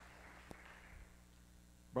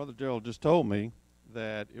Brother Gerald just told me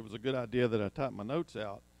that it was a good idea that I typed my notes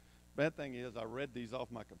out. Bad thing is I read these off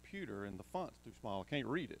my computer and the font's too small. I can't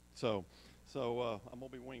read it. So I'm going to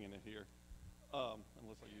be winging it here,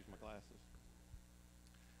 unless I use my glasses.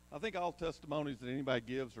 I think all testimonies that anybody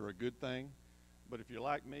gives are a good thing. But if you're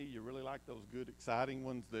like me, you really like those good, exciting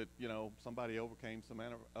ones that, somebody overcame some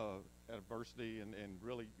adversity and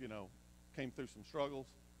really, came through some struggles.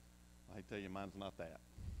 I tell you, mine's not that.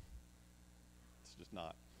 It's just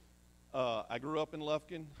not. I grew up in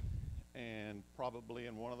Lufkin, and probably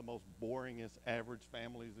in one of the most boringest average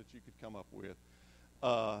families that you could come up with.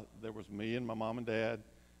 There was me and my mom and dad,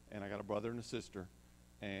 and I got a brother and a sister,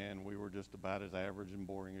 and we were just about as average and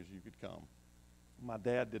boring as you could come. My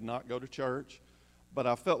dad did not go to church, but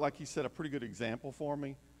I felt like he set a pretty good example for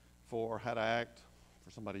me for how to act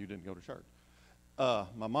for somebody who didn't go to church.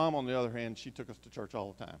 My mom, on the other hand, she took us to church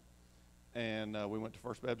all the time. And we went to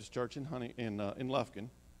First Baptist Church in Lufkin.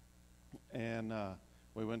 And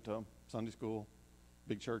we went to Sunday school,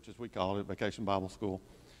 big church as we called it, Vacation Bible School.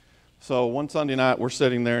 So one Sunday night, we're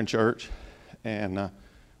sitting there in church, and I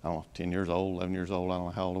don't know, 10 years old, 11 years old, I don't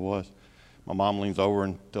know how old I was. My mom leans over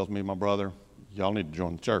and tells me and my brother, y'all need to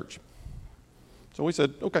join the church. So we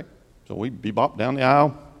said, okay. So we bebopped down the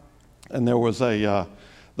aisle, and there was the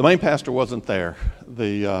main pastor wasn't there.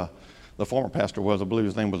 The former pastor was, I believe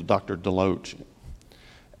his name was Dr. Deloach.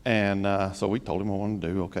 And so we told him what we wanted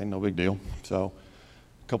to do. Okay, no big deal. So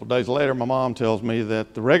a couple days later, my mom tells me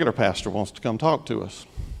that the regular pastor wants to come talk to us.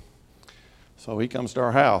 So he comes to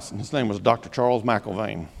our house, and his name was Dr. Charles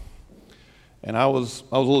McIlvain. And I was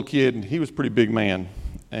a little kid, and he was a pretty big man.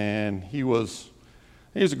 And he was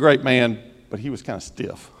a great man, but he was kind of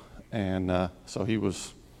stiff. And so he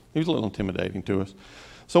was a little intimidating to us.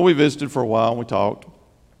 So we visited for a while, and we talked.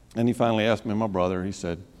 And he finally asked me and my brother, he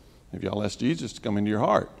said, have y'all asked Jesus to come into your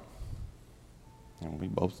heart? And we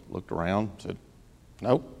both looked around and said,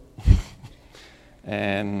 nope.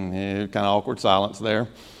 And kind of awkward silence there.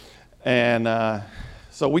 And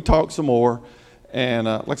so we talked some more. And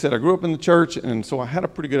like I said, I grew up in the church, and so I had a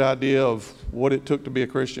pretty good idea of what it took to be a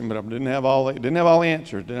Christian, but I didn't have all the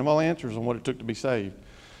answers on what it took to be saved.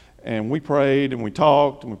 And we prayed, and we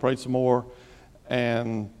talked, and we prayed some more.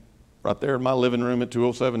 And right there in my living room at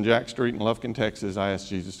 207 Jack Street in Lufkin, Texas, I asked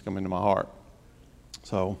Jesus to come into my heart.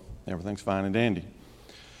 So everything's fine and dandy.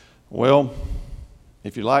 Well,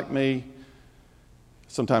 if you're like me,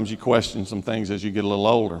 sometimes you question some things as you get a little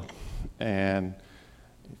older. And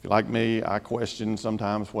if you're like me, I question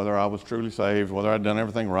sometimes whether I was truly saved, whether I'd done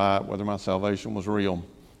everything right, whether my salvation was real.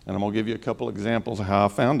 And I'm going to give you a couple examples of how I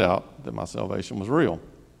found out that my salvation was real.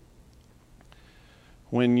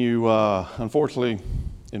 When you, unfortunately,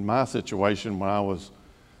 in my situation, when I was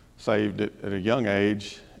saved at a young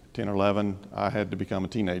age, 10 or 11, I had to become a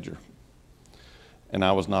teenager. And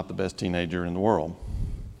I was not the best teenager in the world.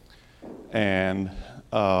 And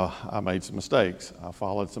I made some mistakes. I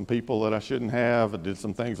followed some people that I shouldn't have. I did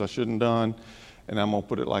some things I shouldn't have done. And I'm going to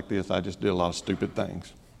put it like this. I just did a lot of stupid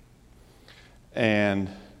things. And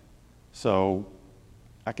so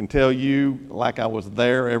I can tell you, like I was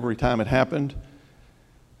there every time it happened,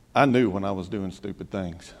 I knew when I was doing stupid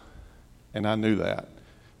things, and I knew that,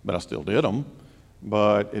 but I still did them.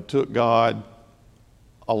 But it took God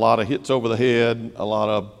a lot of hits over the head, a lot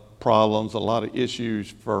of problems, a lot of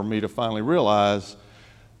issues for me to finally realize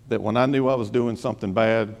that when I knew I was doing something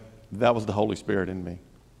bad, that was the Holy Spirit in me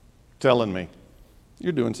telling me,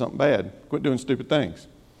 you're doing something bad. Quit doing stupid things.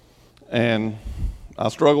 And I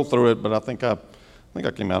struggled through it, but I think I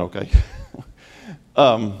came out okay.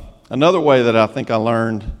 Another way that I think I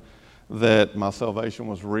learned that my salvation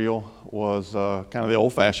was real was kind of the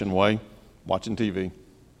old-fashioned way, watching TV.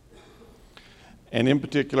 And in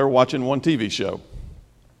particular, watching one TV show.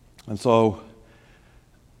 And so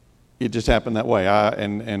it just happened that way.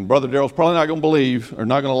 And Brother Daryl's probably not going to believe or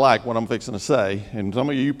not going to like what I'm fixing to say. And some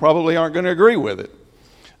of you probably aren't going to agree with it.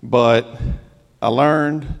 But I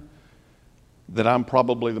learned that I'm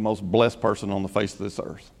probably the most blessed person on the face of this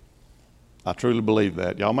earth. I truly believe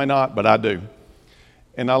that. Y'all may not, but I do.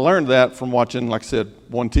 And I learned that from watching, like I said,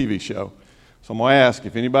 one TV show. So I'm going to ask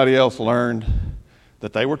if anybody else learned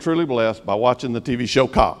that they were truly blessed by watching the TV show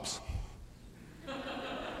Cops.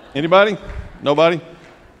 Anybody? Nobody?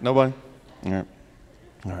 Nobody? All right.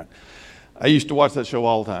 All right. I used to watch that show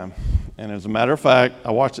all the time. And as a matter of fact,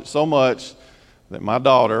 I watched it so much that my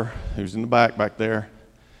daughter, who's in the back there,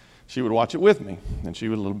 she would watch it with me. And she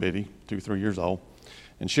was a little bitty, 2, 3 years old.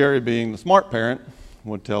 And Sherry, being the smart parent,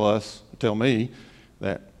 would tell me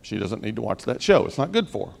that she doesn't need to watch that show. It's not good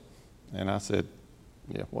for her. And I said,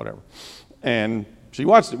 yeah, whatever. And she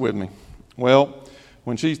watched it with me. Well,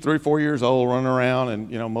 when she's 3 or 4 years old, running around, and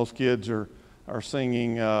most kids are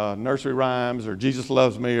singing nursery rhymes or Jesus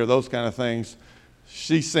Loves Me or those kind of things,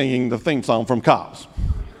 she's singing the theme song from Cops.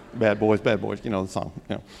 Bad boys, the song.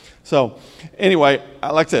 So anyway,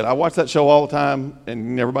 like I said, I watch that show all the time,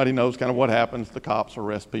 and everybody knows kind of what happens. The cops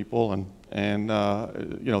arrest people, and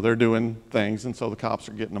they're doing things, and so the cops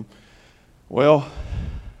are getting them. Well,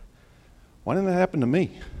 why didn't that happen to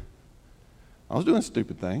me? I was doing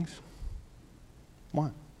stupid things. Why?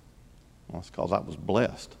 Well, it's because I was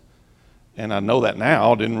blessed. And I know that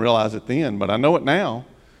now. I didn't realize it then, but I know it now,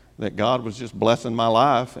 that God was just blessing my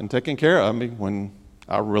life and taking care of me when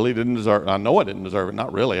I really didn't deserve it. I know I didn't deserve it.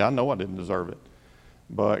 Not really. I know I didn't deserve it.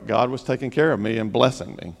 But God was taking care of me and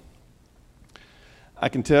blessing me. I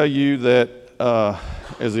can tell you that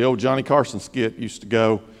as the old Johnny Carson skit used to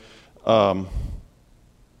go,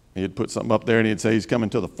 he'd put something up there and he'd say he's coming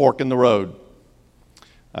to the fork in the road.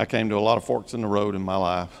 I came to a lot of forks in the road in my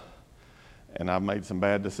life, and I've made some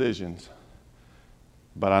bad decisions.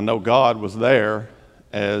 But I know God was there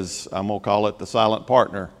as, I'm going to call it, the silent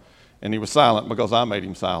partner. And he was silent because I made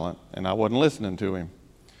him silent, and I wasn't listening to him.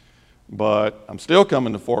 But I'm still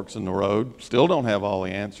coming to forks in the road, still don't have all the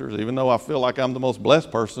answers. Even though I feel like I'm the most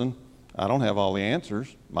blessed person, I don't have all the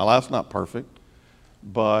answers. My life's not perfect.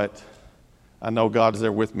 But I know God's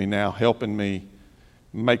there with me now, helping me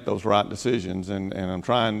make those right decisions. And I'm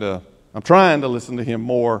trying to listen to him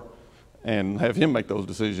more and have him make those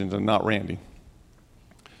decisions and not Randy.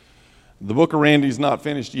 The book of Randy's not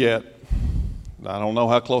finished yet. I don't know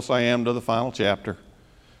how close I am to the final chapter,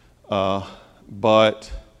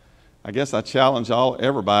 but I guess I challenge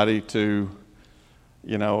everybody to,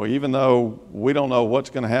 even though we don't know what's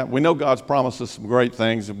going to happen, we know God's promised us some great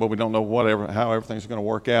things, but we don't know how everything's going to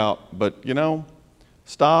work out. But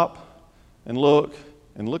stop and look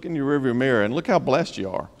in your rearview mirror and look how blessed you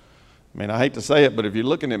are. I mean, I hate to say it, but if you're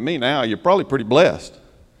looking at me now, you're probably pretty blessed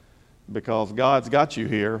because God's got you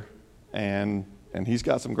here, and He's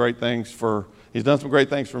got some great things He's done some great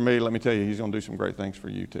things for me. Let me tell you, He's going to do some great things for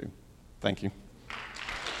you too. Thank you.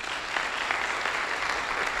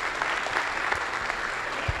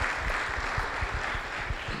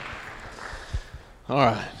 All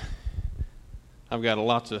right. I've got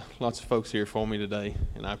lots of folks here for me today,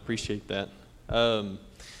 and I appreciate that.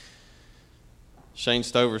 Shane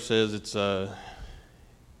Stover says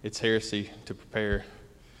it's heresy to prepare,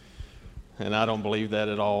 and I don't believe that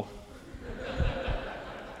at all.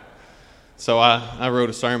 So I wrote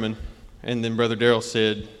a sermon, and then Brother Darrell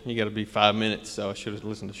said, you got to be 5 minutes, so I should have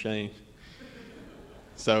listened to Shane.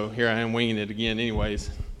 So here I am winging it again anyways.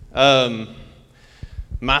 My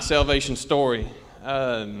salvation story.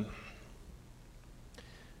 I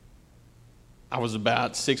was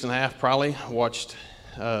about 6.5 probably. I watched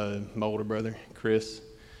my older brother, Chris,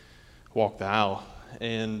 walk the aisle,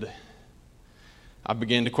 and I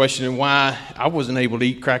began to question why I wasn't able to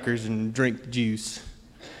eat crackers and drink juice.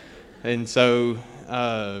 And so,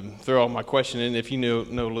 through all my questioning, if you know a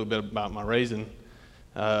little bit about my raising,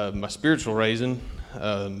 my spiritual raising,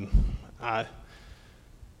 I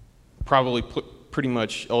probably pretty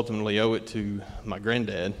much ultimately owe it to my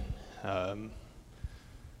granddad.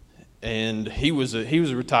 And he was a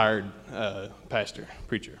retired pastor,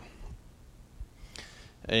 preacher.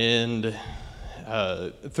 And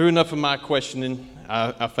through enough of my questioning,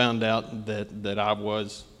 I found out that I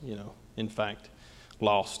was, in fact,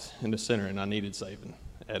 lost in the sinner, and I needed saving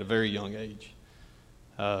at a very young age.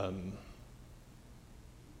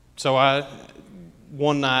 So I,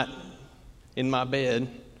 one night in my bed,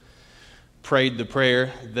 prayed the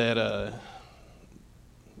prayer that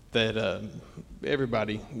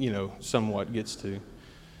everybody, somewhat gets to.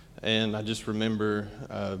 And I just remember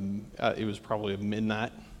it was probably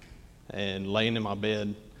midnight, and laying in my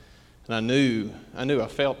bed, and I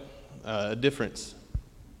felt a difference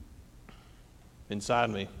inside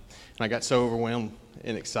me. And I got so overwhelmed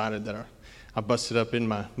and excited that I busted up in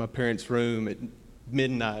my parents' room at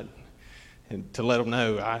midnight and to let them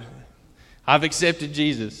know I've accepted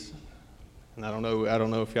Jesus. And I don't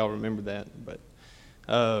know if y'all remember that, but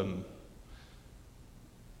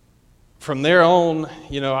from there on,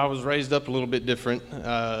 I was raised up a little bit different.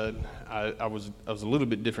 I was a little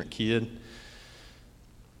bit different kid.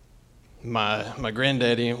 My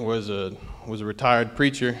granddaddy was a retired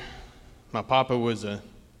preacher. My papa was a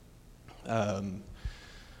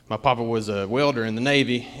welder in the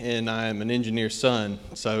Navy, and I am an engineer's son.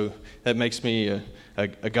 So that makes me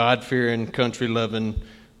a God-fearing, country-loving,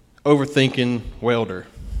 overthinking welder.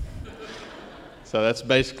 So that's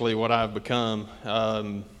basically what I've become.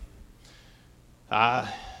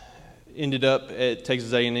 I ended up at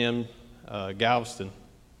Texas A&M Galveston.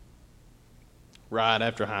 right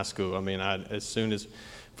after high school. I mean, as soon as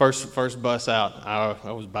first bus out,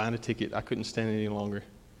 I was buying a ticket. I couldn't stand it any longer.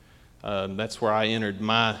 That's where I entered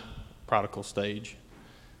my prodigal stage.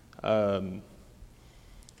 Quit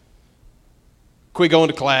going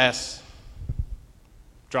to class,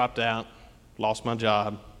 dropped out, lost my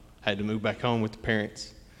job, had to move back home with the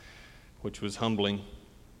parents, which was humbling.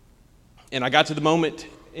 And I got to the moment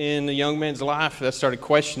in a young man's life that I started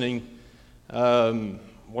questioning,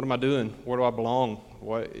 what am I doing? Where do I belong?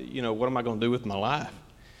 What am I going to do with my life?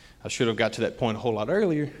 I should have got to that point a whole lot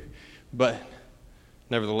earlier, but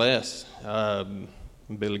nevertheless,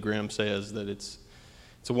 Billy Graham says that it's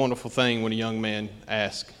a wonderful thing when a young man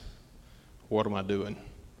asks, what am I doing?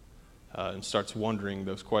 And starts wondering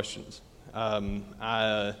those questions.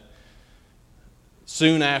 I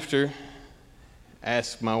soon after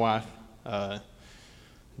asked my wife,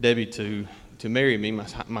 Debbie, to marry me,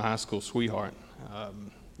 my high school sweetheart.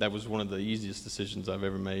 That was one of the easiest decisions I've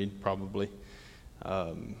ever made, probably.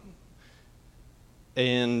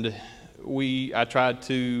 And I tried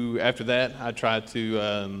to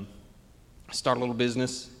start a little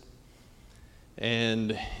business,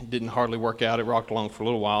 and it didn't hardly work out. It rocked along for a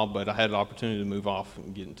little while, but I had an opportunity to move off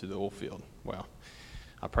and get into the oil field. Well,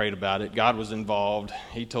 I prayed about it. God was involved.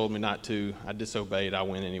 He told me not to. I disobeyed. I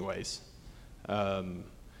went anyways.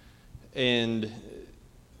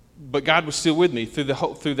 But God was still with me through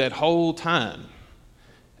that whole time.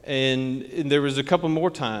 And there was a couple more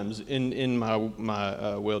times in my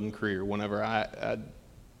welding career whenever I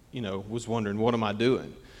was wondering, what am I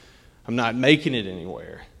doing? I'm not making it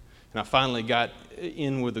anywhere. And I finally got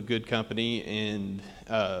in with a good company and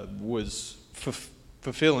was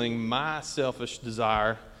fulfilling my selfish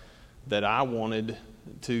desire that I wanted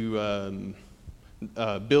to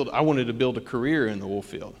build. I wanted to build a career in the oil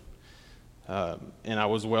field, and I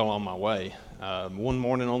was well on my way. One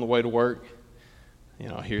morning on the way to work,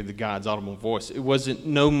 I hear the God's audible voice. It wasn't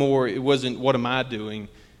what am I doing?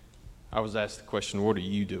 I was asked the question, what are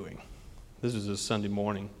you doing? This was a Sunday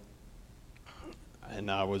morning. And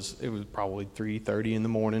it was probably 3:30 in the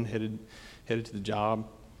morning, headed to the job.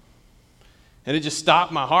 And it just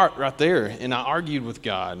stopped my heart right there. And I argued with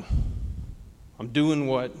God. I'm doing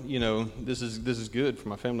what, this is good for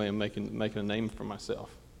my family. I'm making a name for myself.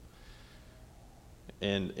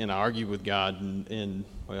 And I argued with God, and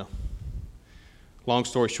well, long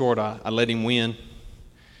story short, I let him win.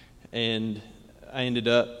 And I ended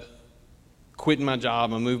up quitting my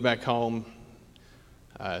job. I moved back home.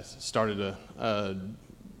 I started I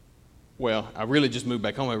really just moved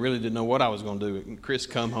back home. I really didn't know what I was going to do. And Chris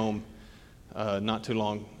come home not too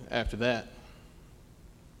long after that.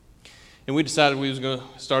 And we decided we was going to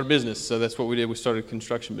start a business. So that's what we did. We started a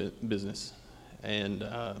construction business. And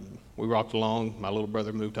we rocked along. My little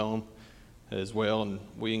brother moved home as well, and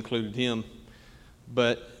we included him.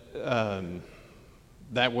 But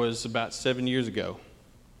that was about 7 years ago.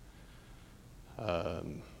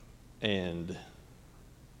 And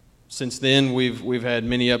since then, we've had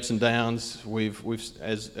many ups and downs. We've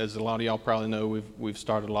as a lot of y'all probably know, we've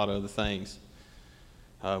started a lot of other things.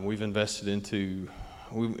 We've invested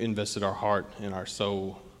our heart and our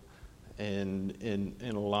soul, and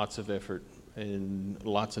lots of effort, and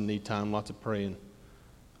lots of need time, lots of praying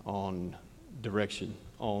on direction,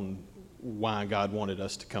 on why God wanted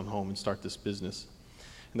us to come home and start this business.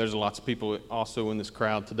 And there's lots of people also in this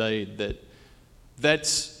crowd today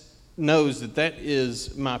that knows that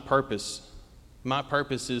is my purpose. My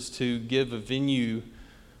purpose is to give a venue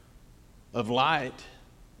of light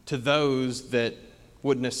to those that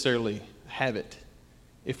wouldn't necessarily have it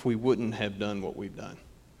if we wouldn't have done what we've done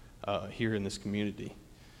here in this community.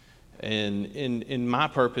 And my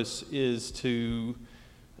purpose is to,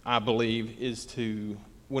 I believe,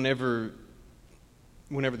 whenever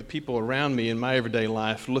the people around me in my everyday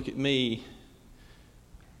life look at me,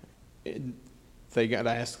 they got to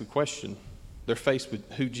ask the question. They're faced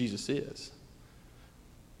with who Jesus is.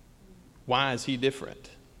 Why is he different?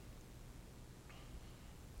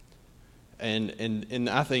 And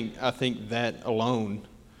I think that alone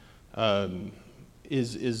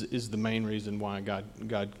is the main reason why God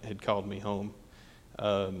had called me home.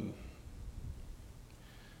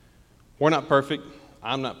 We're not perfect.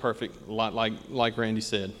 I'm not perfect. A lot like Randy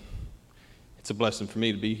said, it's a blessing for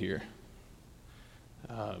me to be here.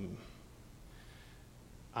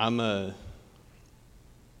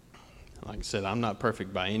 Like I said, I'm not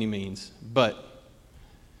perfect by any means, but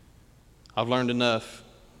I've learned enough,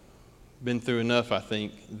 been through enough, I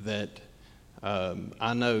think, that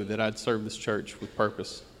I know that I'd serve this church with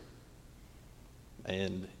purpose.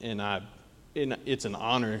 And it's an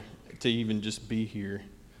honor to even just be here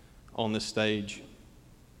on this stage.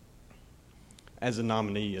 as a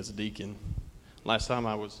nominee, as a deacon. Last time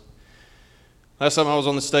I was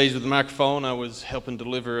on the stage with the microphone, I was helping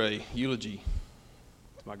deliver a eulogy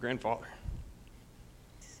to my grandfather.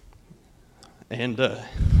 And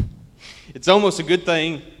it's almost a good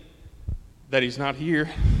thing that he's not here,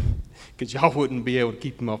 because y'all wouldn't be able to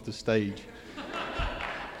keep him off the stage.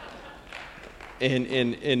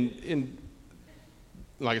 And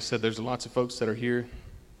like I said, there's lots of folks that are here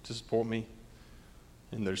to support me,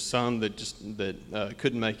 and there's some that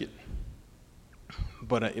couldn't make it.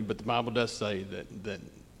 But the Bible does say that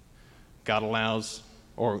God allows,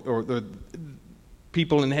 or the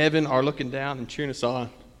people in heaven are looking down and cheering us on.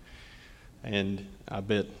 And I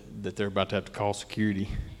bet that they're about to have to call security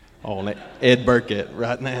on Ed Burkett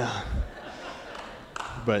right now.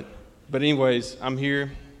 But anyways, I'm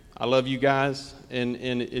here. I love you guys, and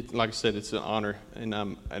it, like I said, it's an honor, and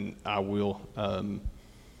I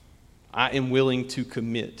am willing to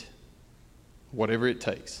commit whatever it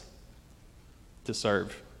takes to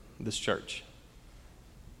serve this church,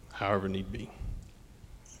 however need be.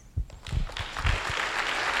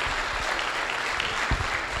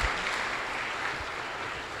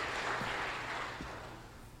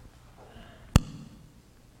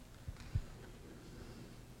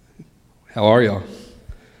 How are y'all?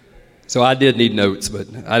 So I did need notes, but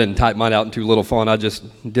I didn't type mine out in too little font. I just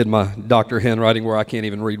did my doctor handwriting where I can't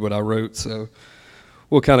even read what I wrote. So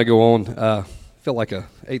we'll kind of go on. I feel like a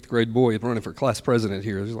 8th grade boy running for class president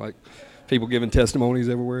here. There's like people giving testimonies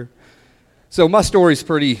everywhere. So my story's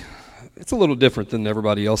it's a little different than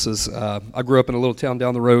everybody else's. I grew up in a little town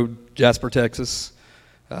down the road, Jasper, Texas.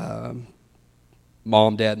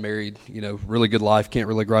 Mom, dad married, really good life. Can't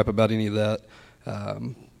really gripe about any of that.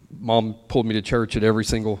 Mom pulled me to church at every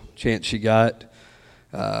single chance she got.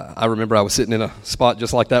 I remember I was sitting in a spot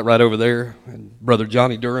just like that right over there, and Brother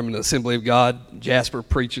Johnny Durham in the Assembly of God, Jasper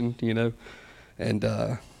preaching, and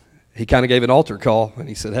he kind of gave an altar call, and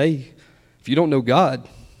he said, "Hey, if you don't know God,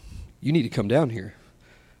 you need to come down here."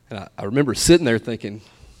 And I remember sitting there thinking,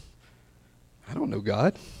 I don't know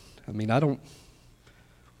God. I mean,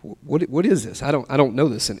 what is this? I don't know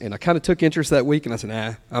this. And I kind of took interest that week, and I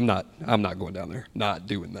said, I'm not going down there. Not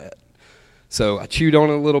doing that. So I chewed on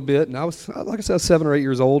it a little bit, and I was, like I said, I was 7 or 8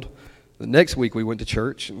 years old. The next week we went to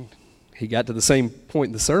church, and he got to the same point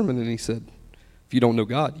in the sermon, and he said, if you don't know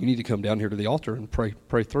God, you need to come down here to the altar and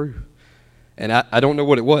pray through. And I don't know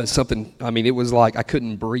what it was. It was like I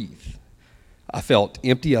couldn't breathe. I felt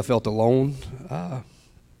empty. I felt alone.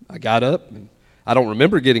 I got up, and I don't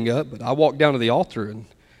remember getting up, but I walked down to the altar, and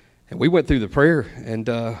we went through the prayer, and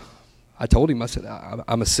I told him, I said,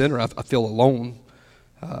 I'm a sinner. I feel alone.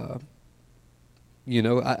 I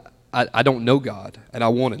don't know God, and I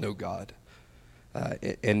want to know God.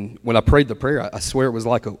 And when I prayed the prayer, I swear it was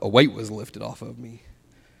like a weight was lifted off of me.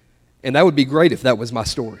 And that would be great if that was my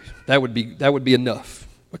story. That would be enough,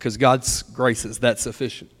 because God's grace is that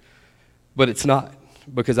sufficient. But it's not,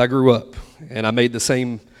 because I grew up, and I made the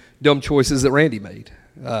same dumb choices that Randy made.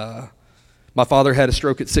 My father had a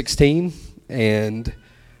stroke at 16, and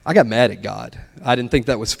I got mad at God. I didn't think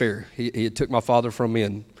that was fair. He had took my father from me,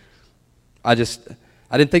 and I didn't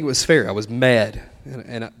think it was fair. I was mad,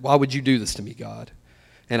 and why would you do this to me, God?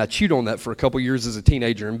 And I chewed on that for a couple years as a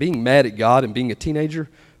teenager, and being mad at God and being a teenager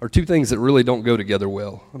are two things that really don't go together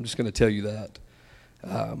well. I'm just going to tell you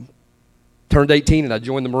that. Turned 18, and I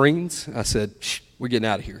joined the Marines. I said, we're getting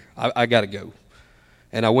out of here. I got to go.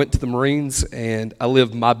 And I went to the Marines, and I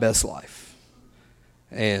lived my best life.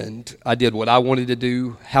 And I did what I wanted to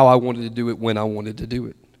do, how I wanted to do it, when I wanted to do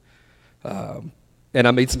it. And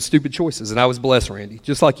I made some stupid choices, and I was blessed, Randy,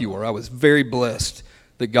 just like you were. I was very blessed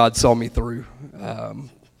that God saw me through.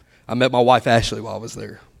 I met my wife, Ashley, while I was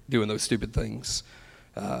there doing those stupid things.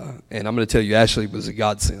 And I'm going to tell you, Ashley was a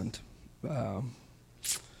godsend.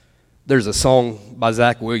 There's a song by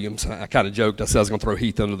Zach Williams. I kind of joked. I said I was going to throw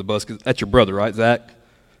Heath under the bus, because that's your brother, right, Zach?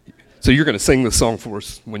 So you're going to sing this song for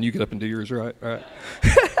us when you get up and do yours, right? All right.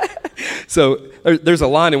 So there's a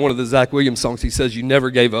line in one of the Zach Williams songs. He says, "You never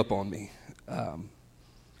gave up on me."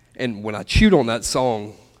 And when I chewed on that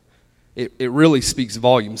song, it really speaks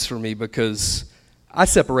volumes for me, because I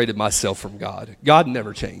separated myself from God. God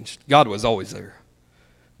never changed. God was always there.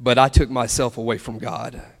 But I took myself away from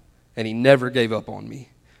God, and he never gave up on me.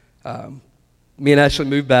 Me and Ashley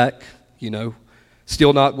moved back,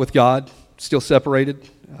 still not with God, still separated.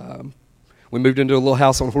 We moved into a little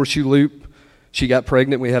house on Horseshoe Loop. She got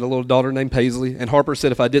pregnant. We had a little daughter named Paisley. And Harper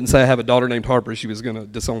said if I didn't say I have a daughter named Harper, she was going to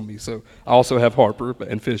disown me. So I also have Harper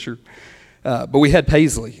and Fisher. But we had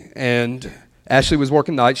Paisley. And Ashley was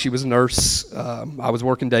working nights. She was a nurse. I was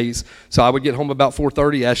working days. So I would get home about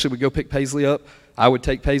 4:30. Ashley would go pick Paisley up. I would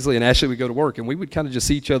take Paisley and Ashley would go to work, and we would kind of just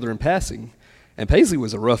see each other in passing. And Paisley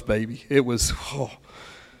was a rough baby. It was,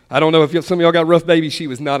 I don't know if some of y'all got rough babies. She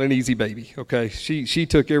was not an easy baby, okay? She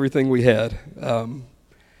took everything we had.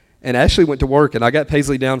 And Ashley went to work, and I got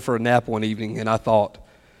Paisley down for a nap one evening, and I thought,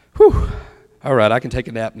 whew, all right, I can take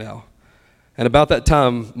a nap now. And about that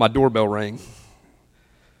time, my doorbell rang.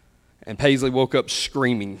 And Paisley woke up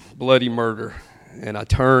screaming, bloody murder. And I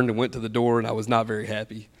turned and went to the door, and I was not very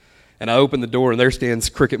happy. And I opened the door, and there stands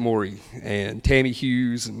Cricket Morey and Tammy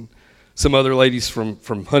Hughes and some other ladies from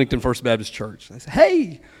Huntington First Baptist Church. I said,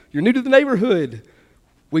 hey, you're new to the neighborhood.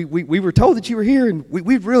 We were told that you were here, and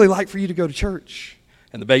we'd really like for you to go to church.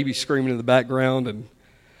 And the baby's screaming in the background, and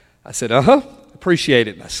I said, appreciate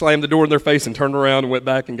it. And I slammed the door in their face and turned around and went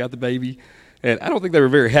back and got the baby. And I don't think they were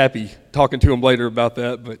very happy talking to them later about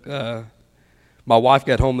that, but my wife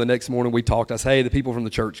got home the next morning. We talked. I said, hey, the people from the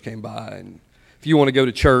church came by, and if you want to go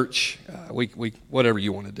to church, we whatever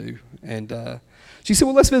you want to do. And she said,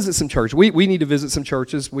 well, let's visit some church. We need to visit some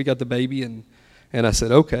churches. We got the baby, and I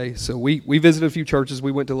said, okay. So we visited a few churches.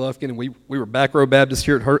 We went to Lufkin, and we were back row Baptist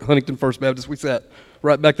here at Huntington First Baptist. We sat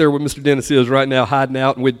right back there where Mr. Dennis is right now, hiding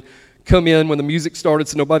out, and we'd come in when the music started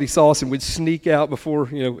so nobody saw us, and we'd sneak out before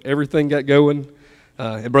everything got going,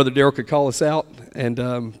 and Brother Darrell could call us out.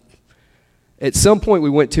 And at some point we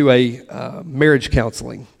went to a marriage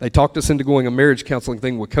counseling. They talked us into going a marriage counseling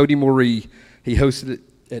thing with Cody Moree. He hosted it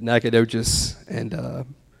at Nacogdoches, and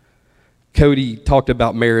Cody talked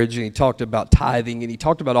about marriage, and he talked about tithing, and he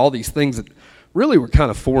talked about all these things that really were kind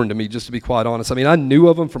of foreign to me, just to be quite honest. I mean, I knew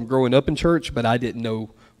of them from growing up in church, but I didn't know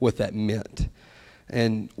what that meant.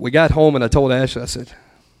 And we got home, and I told Ashley, I said,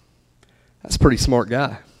 that's a pretty smart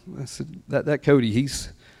guy. I said, that Cody,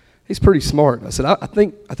 he's pretty smart. I said, I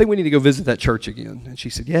think we need to go visit that church again. And she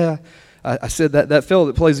said, yeah. I said, that fellow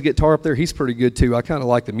that plays the guitar up there, he's pretty good too. I kind of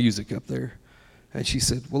like the music up there. And she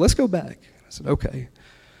said, well, let's go back. I said, okay.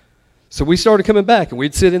 So we started coming back, and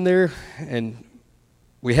we'd sit in there, and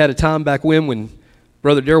we had a time back when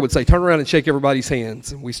Brother Darrell would say, turn around and shake everybody's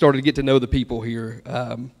hands. And we started to get to know the people here.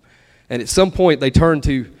 And at some point, they turned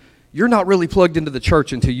to, you're not really plugged into the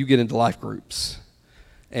church until you get into life groups.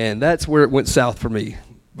 And that's where it went south for me,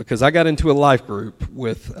 because I got into a life group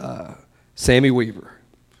with Sammy Weaver.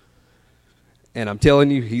 And I'm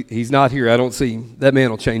telling you, he's not here. I don't see him. That man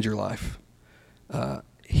will change your life.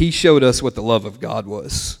 He showed us what the love of God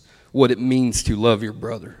was, what it means to love your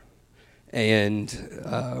brother. And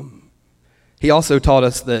he also taught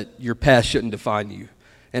us that your past shouldn't define you.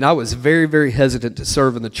 And I was very, very hesitant to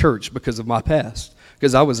serve in the church because of my past,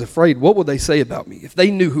 because I was afraid, what would they say about me if they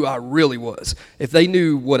knew who I really was, if they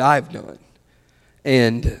knew what I've done.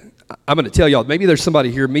 And I'm going to tell y'all, maybe there's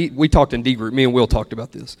somebody here, we talked in D group, me and Will talked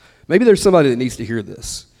about this. Maybe there's somebody that needs to hear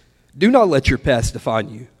this. Do not let your past define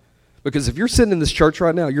you, because if you're sitting in this church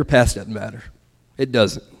right now, your past doesn't matter. It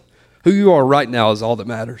doesn't. Who you are right now is all that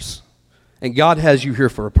matters. And God has you here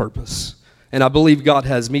for a purpose. And I believe God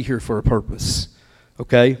has me here for a purpose.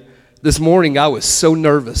 Okay? This morning I was so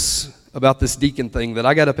nervous about this deacon thing that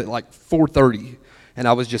I got up at like 4:30, and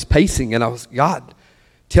I was just pacing, and I was, God,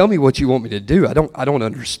 tell me what you want me to do. I don't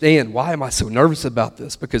understand. Why am I so nervous about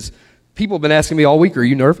this? Because people have been asking me all week, are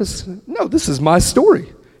you nervous? No, this is my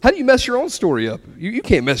story. How do you mess your own story up? You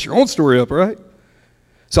can't mess your own story up, right?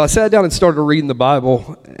 So I sat down and started reading the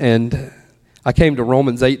Bible, and I came to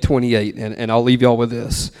Romans 8:28, and I'll leave y'all with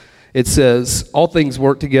this. It says, all things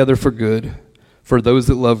work together for good for those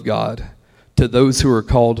that love God, to those who are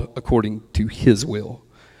called according to his will.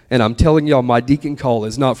 And I'm telling y'all, my deacon call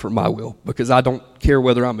is not for my will, because I don't care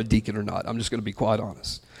whether I'm a deacon or not. I'm just going to be quite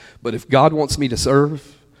honest. But if God wants me to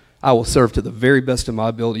serve, I will serve to the very best of my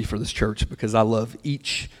ability for this church, because I love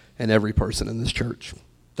each and every person in this church.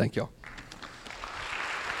 Thank y'all.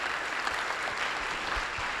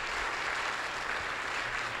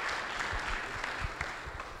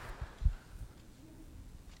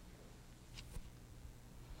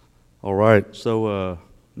 All right, so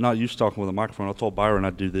not used to talking with a microphone. I told Byron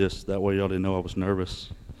I'd do this. That way y'all didn't know I was nervous.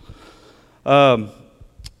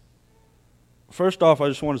 First off, I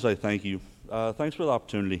just want to say thank you. Thanks for the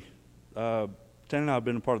opportunity. Tan and I have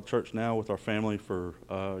been a part of the church now with our family for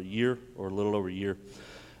a year, or a little over a year.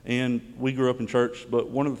 And we grew up in church, but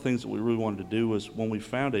one of the things that we really wanted to do was, when we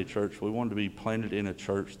found a church, we wanted to be planted in a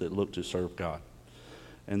church that looked to serve God,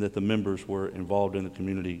 and that the members were involved in the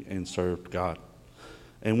community and served God.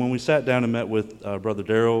 And when we sat down and met with Brother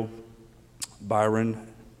Darrell, Byron,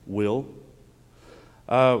 Will,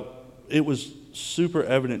 it was super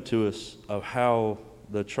evident to us of how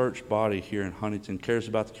the church body here in Huntington cares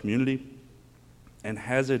about the community and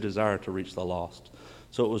has a desire to reach the lost.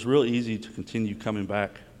 So it was real easy to continue coming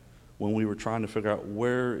back when we were trying to figure out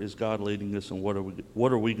where is God leading us and what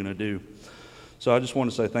are we going to do. So I just want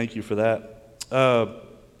to say thank you for that.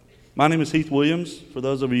 My name is Heath Williams. For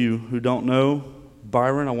those of you who don't know,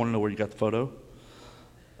 Byron, I want to know where you got the photo.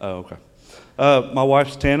 Oh, okay. My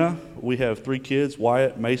wife's Tana. We have 3 kids,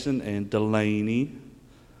 Wyatt, Mason, and Delaney.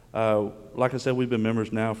 Like I said, we've been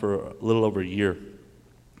members now for a little over a year.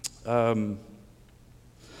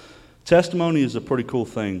 Testimony is a pretty cool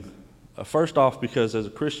thing. First off, because as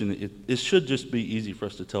a Christian, it should just be easy for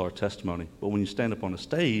us to tell our testimony. But when you stand up on a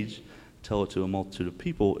stage, tell it to a multitude of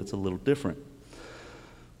people, it's a little different.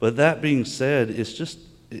 But that being said, it's just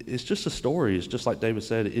a story. It's just like David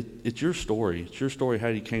said, it's your story. It's your story how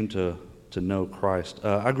you came to know Christ.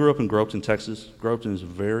 I grew up in Groveton, Texas. Groveton is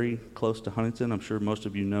very close to Huntington. I'm sure most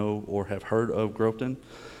of you know or have heard of Groveton.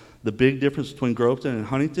 The big difference between Groveton and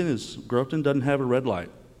Huntington is Groveton doesn't have a red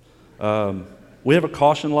light. We have a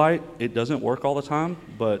caution light. It doesn't work all the time,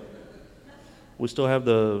 but we still have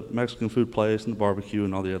the Mexican food place and the barbecue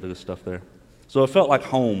and all the other good stuff there. So it felt like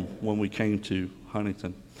home when we came to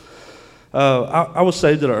Huntington. I was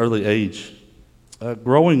saved at an early age.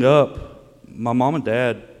 Growing up, my mom and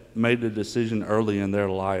dad made a decision early in their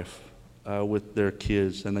life with their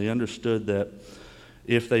kids, and they understood that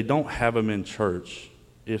if they don't have them in church,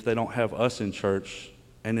 if they don't have us in church,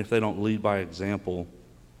 and if they don't lead by example,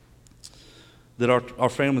 that our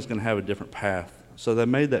family's going to have a different path. So they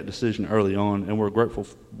made that decision early on, and we're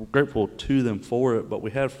grateful to them for it. But we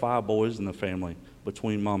had 5 boys in the family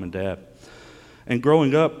between mom and dad. And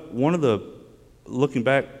growing up, looking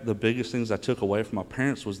back, the biggest things I took away from my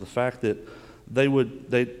parents was the fact that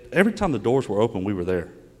every time the doors were open, we were there.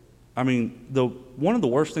 I mean, one of the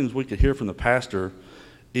worst things we could hear from the pastor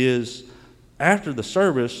is, after the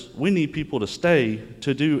service, we need people to stay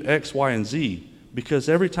to do X, Y, and Z. Because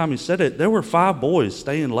every time he said it, there were 5 boys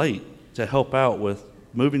staying late to help out with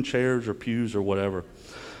moving chairs or pews or whatever.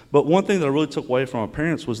 But one thing that I really took away from my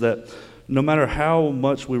parents was that no matter how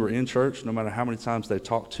much we were in church, no matter how many times they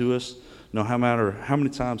talked to us, no matter how many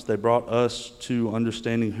times they brought us to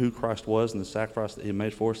understanding who Christ was and the sacrifice that he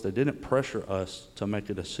made for us, they didn't pressure us to make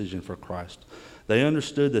a decision for Christ. They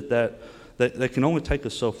understood that they can only take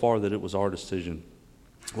us so far, that it was our decision.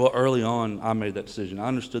 Well, early on, I made that decision. I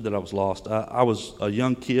understood that I was lost. I was a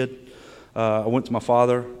young kid. I went to my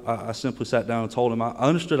father. I simply sat down and told him I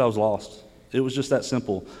understood I was lost. It was just that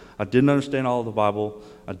simple. I didn't understand all of the Bible.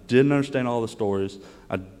 I didn't understand all the stories.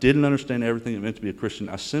 I didn't understand everything it meant to be a Christian.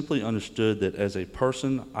 I simply understood that as a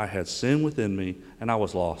person, I had sin within me, and I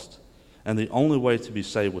was lost. And the only way to be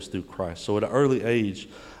saved was through Christ. So at an early age,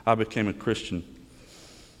 I became a Christian.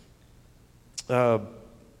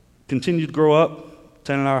 Continued to grow up.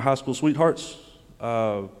 10 and I are high school sweethearts.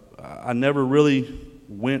 I never really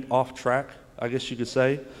went off track, I guess you could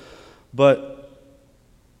say. But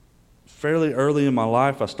fairly early in my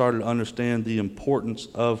life, I started to understand the importance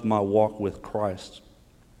of my walk with Christ.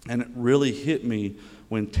 And it really hit me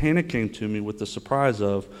when Tana came to me with the surprise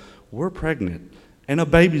of, we're pregnant and a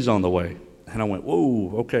baby's on the way. And I went,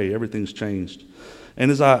 whoa, okay, everything's changed. And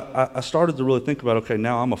as I started to really think about, okay,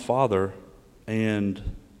 now I'm a father, and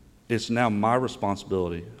it's now my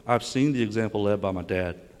responsibility. I've seen the example led by my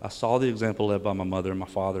dad. I saw the example led by my mother and my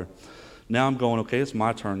father. Now I'm going, okay, it's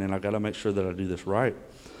my turn, and I got to make sure that I do this right.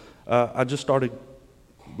 I just started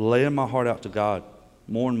laying my heart out to God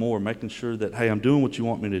more and more, making sure that, hey, I'm doing what you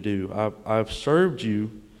want me to do. I've served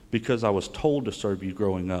you because I was told to serve you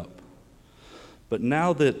growing up. But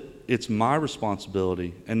now that it's my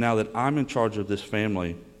responsibility, and now that I'm in charge of this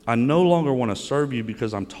family, I no longer want to serve you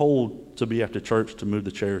because I'm told to be after church to move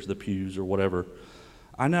the chairs, the pews, or whatever.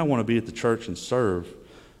 I now want to be at the church and serve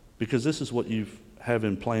because this is what you have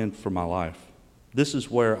in plan for my life. This is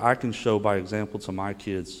where I can show by example to my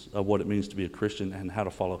kids of what it means to be a Christian and how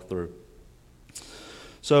to follow through.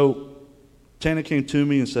 So Tana came to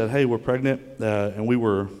me and said, hey, we're pregnant. And we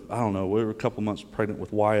were a couple months pregnant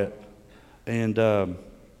with Wyatt. And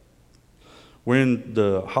we're in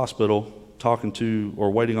the hospital talking to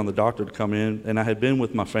or waiting on the doctor to come in. And I had been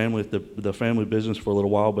with my family at the family business for a little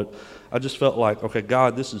while, but I just felt like, okay,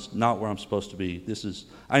 God, this is not where I'm supposed to be.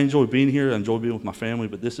 I enjoy being here, I enjoy being with my family,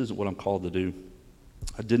 but this isn't what I'm called to do.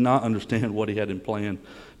 I did not understand what he had in plan.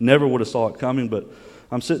 Never would have saw it coming, but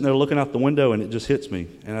I'm sitting there looking out the window and it just hits me.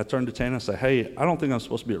 And I turned to Tana and say, hey, I don't think I'm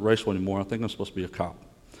supposed to be at Raceway anymore. I think I'm supposed to be a cop.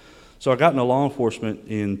 So I got into law enforcement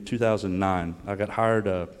in 2009. I got hired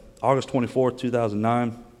August 24th,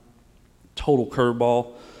 2009. Total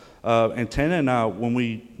curveball. And Tana and I, when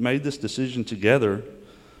we made this decision together,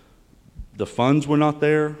 the funds were not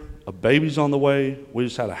there. A baby's on the way. We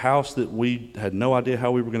just had a house that we had no idea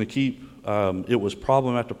how we were going to keep. It was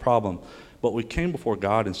problem after problem. but we came before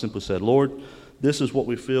God and simply said, Lord, this is what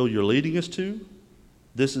we feel you're leading us to.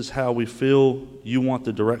 This is how we feel you want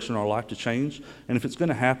the direction of our life to change. And if it's going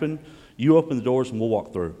to happen, you open the doors and we'll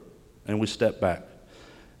walk through. And we step back.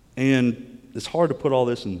 And it's hard to put all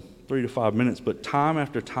this in 3 to 5 minutes, but time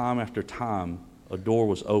after time after time, a door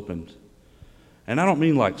was opened. And I don't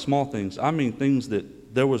mean like small things. I mean things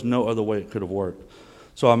that there was no other way it could have worked.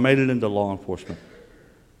 So I made it into law enforcement.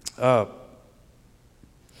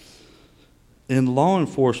 In law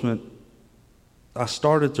enforcement, I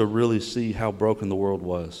started to really see how broken the world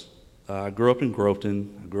was. I grew up in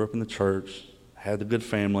Groveton. I grew up in the church, had the good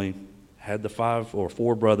family, had the 5 or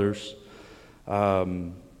 4 brothers,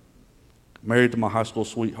 married to my high school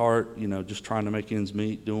sweetheart, just trying to make ends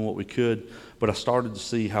meet, doing what we could. But I started to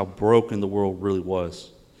see how broken the world really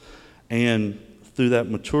was. And through that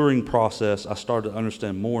maturing process, I started to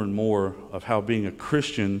understand more and more of how being a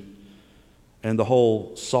Christian and the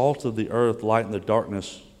whole salt of the earth, light in the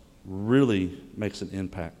darkness, really makes an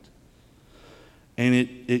impact. And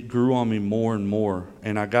it grew on me more and more.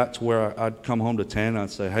 And I got to where I'd come home to Tan and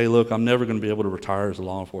I'd say, hey, look, I'm never going to be able to retire as a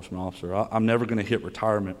law enforcement officer. I'm never going to hit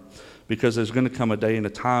retirement, because there's going to come a day and a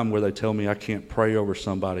time where they tell me I can't pray over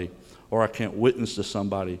somebody, or I can't witness to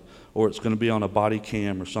somebody, or it's going to be on a body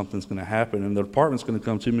cam, or something's going to happen. And the department's going to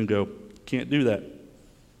come to me and go, can't do that.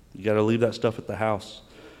 You got to leave that stuff at the house.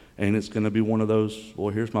 And it's going to be one of those,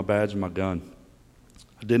 well, here's my badge and my gun.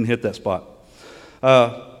 I didn't hit that spot.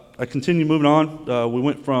 I continued moving on. We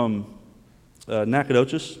went from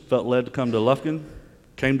Nacogdoches, felt led to come to Lufkin,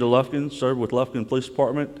 came to Lufkin, served with Lufkin Police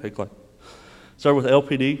Department, served with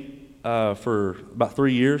LPD for about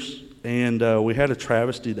 3 years, and we had a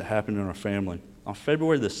travesty that happened in our family. On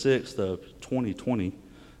February the 6th of 2020,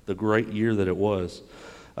 the great year that it was,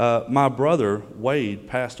 my brother, Wade,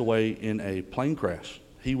 passed away in a plane crash.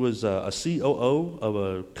 He was a COO of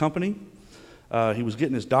a company. He was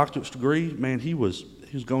getting his doctorate degree. Man, he was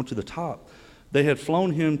going to the top. They had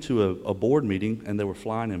flown him to a board meeting, and they were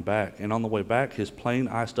flying him back. And on the way back, his plane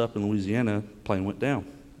iced up in Louisiana. Plane went down.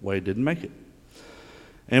 Wade didn't make it.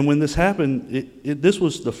 And when this happened, this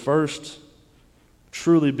was the first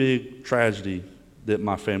truly big tragedy that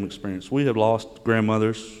my family experienced. We had lost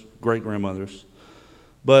grandmothers, great-grandmothers,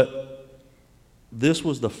 but this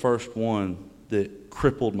was the first one that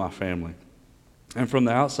crippled my family. And from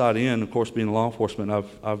the outside in, of course, being law enforcement,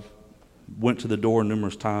 I've went to the door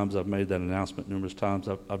numerous times. I've made that announcement numerous times.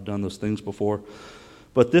 I've done those things before.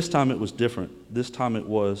 But this time it was different. This time it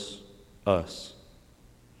was us.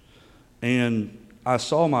 And I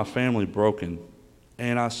saw my family broken.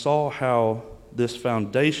 And I saw how this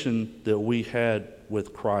foundation that we had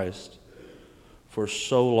with Christ for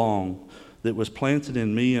so long, that was planted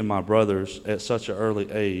in me and my brothers at such an early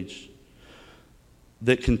age,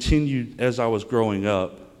 that continued as I was growing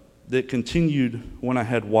up, that continued when I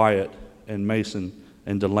had Wyatt and Mason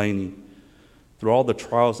and Delaney, through all the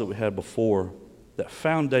trials that we had before, that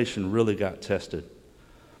foundation really got tested.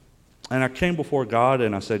 And I came before God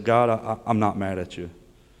and I said, God, I'm not mad at you.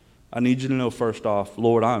 I need you to know, first off,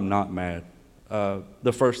 Lord, I'm not mad.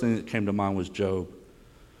 The first thing that came to mind was Job,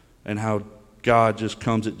 and how God just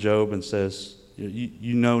comes at Job and says,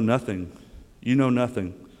 you know nothing. You know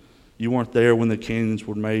nothing. You weren't there when the canyons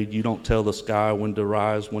were made. You don't tell the sky when to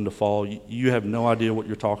rise, when to fall. You have no idea what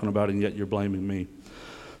you're talking about, and yet you're blaming me.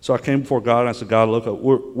 So I came before God and I said, God, look,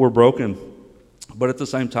 we're broken. But at the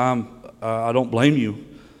same time, I don't blame you.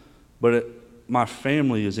 But my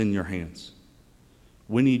family is in your hands.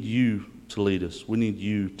 We need you to lead us. We need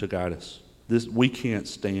you to guide us. We can't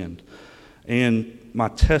stand. And my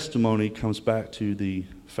testimony comes back to the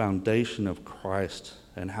foundation of Christ,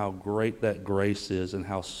 and how great that grace is, and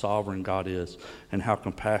how sovereign God is, and how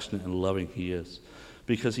compassionate and loving He is.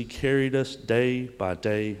 Because He carried us day by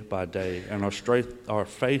day by day, and our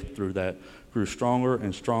faith through that grew stronger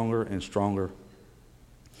and stronger and stronger.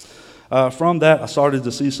 From that, I started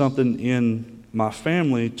to see something in my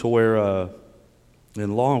family to where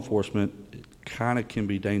in law enforcement, it kind of can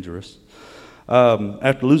be dangerous.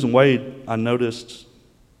 After losing Wade, I noticed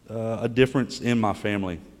a difference in my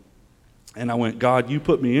family. And I went, God, you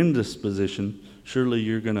put me in this position. Surely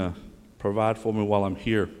you're going to provide for me while I'm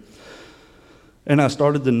here. And I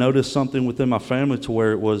started to notice something within my family to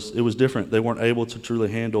where it was different. They weren't able to truly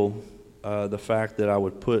handle the fact that I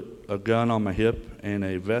would put a gun on my hip and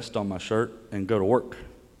a vest on my shirt and go to work.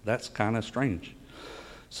 That's kind of strange.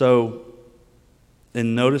 So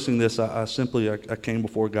in noticing this, I came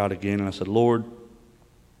before God again and I said, Lord,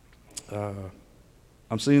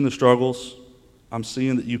 I'm seeing the struggles. I'm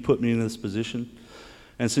seeing that you put me in this position.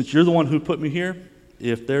 And since you're the one who put me here,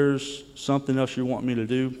 if there's something else you want me to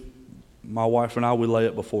do, my wife and I, we lay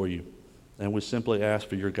it before you. and we simply ask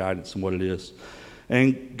for your guidance in what it is.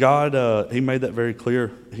 And God, He made that very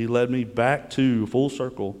clear. He led me back to full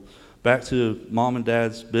circle, back to Mom and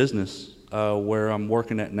Dad's business where I'm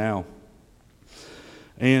working at now.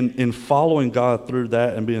 And in following God through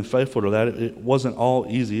that and being faithful to that, it wasn't all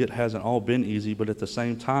easy. It hasn't all been easy, but at the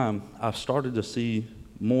same time, I've started to see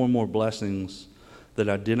more and more blessings that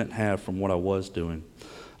I didn't have from what I was doing.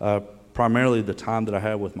 Primarily the time that I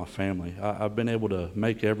had with my family. I've been able to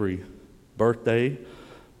make every birthday,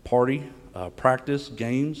 party, practice,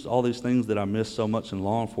 games, all these things that I missed so much in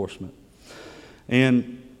law enforcement.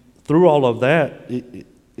 And through all of that,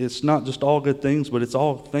 it's not just all good things, but it's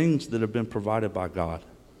all things that have been provided by God.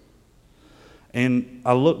 And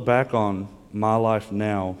I look back on my life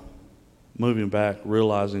now, moving back,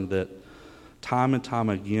 realizing that time and time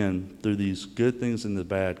again, through these good things and the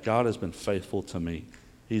bad, God has been faithful to me.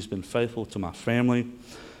 He's been faithful to my family.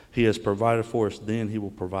 He has provided for us then. He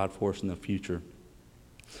will provide for us in the future.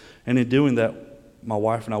 And in doing that, my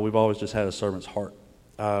wife and I, we've always just had a servant's heart.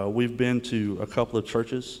 We've been to a couple of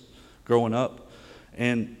churches growing up,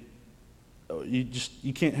 and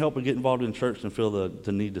you can't help but get involved in church and feel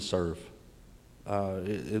the need to serve.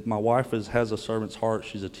 My wife has a servant's heart.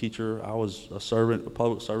 She's a teacher. I was a servant, a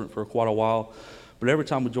public servant for quite a while. But every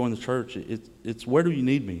time we join the church, it's where do you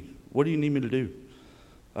need me? What do you need me to do?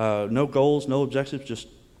 No goals, no objectives, just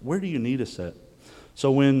where do you need us at?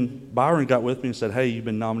 So when Byron got with me and said, hey, you've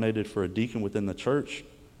been nominated for a deacon within the church,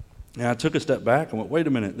 and I took a step back and went, wait a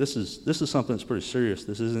minute, this is something that's pretty serious.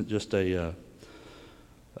 This isn't just this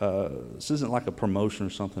isn't like a promotion or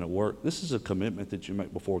something at work. This is a commitment that you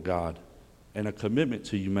make before God, and a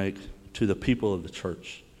commitment you make to the people of the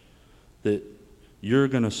church, that you're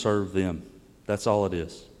going to serve them. That's all it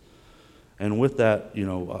is. And with that,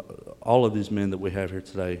 all of these men that we have here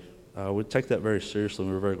today, we take that very seriously,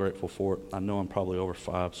 and we're very grateful for it. I know I'm probably over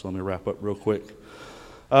 5, so let me wrap up real quick.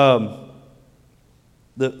 The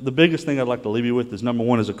biggest thing I'd like to leave you with is, number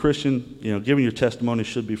one, as a Christian, giving your testimony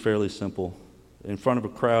should be fairly simple. In front of a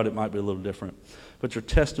crowd, it might be a little different. But your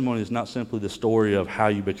testimony is not simply the story of how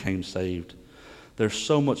you became saved. There's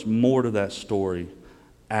so much more to that story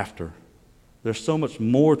after. There's so much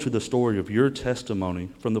more to the story of your testimony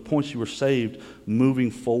from the point you were saved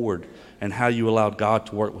moving forward and how you allowed God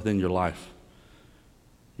to work within your life.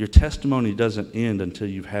 Your testimony doesn't end until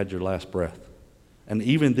you've had your last breath. And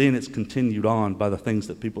even then, it's continued on by the things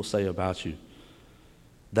that people say about you.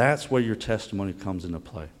 That's where your testimony comes into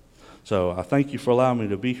play. So I thank you for allowing me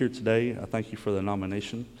to be here today. I thank you for the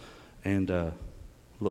nomination. And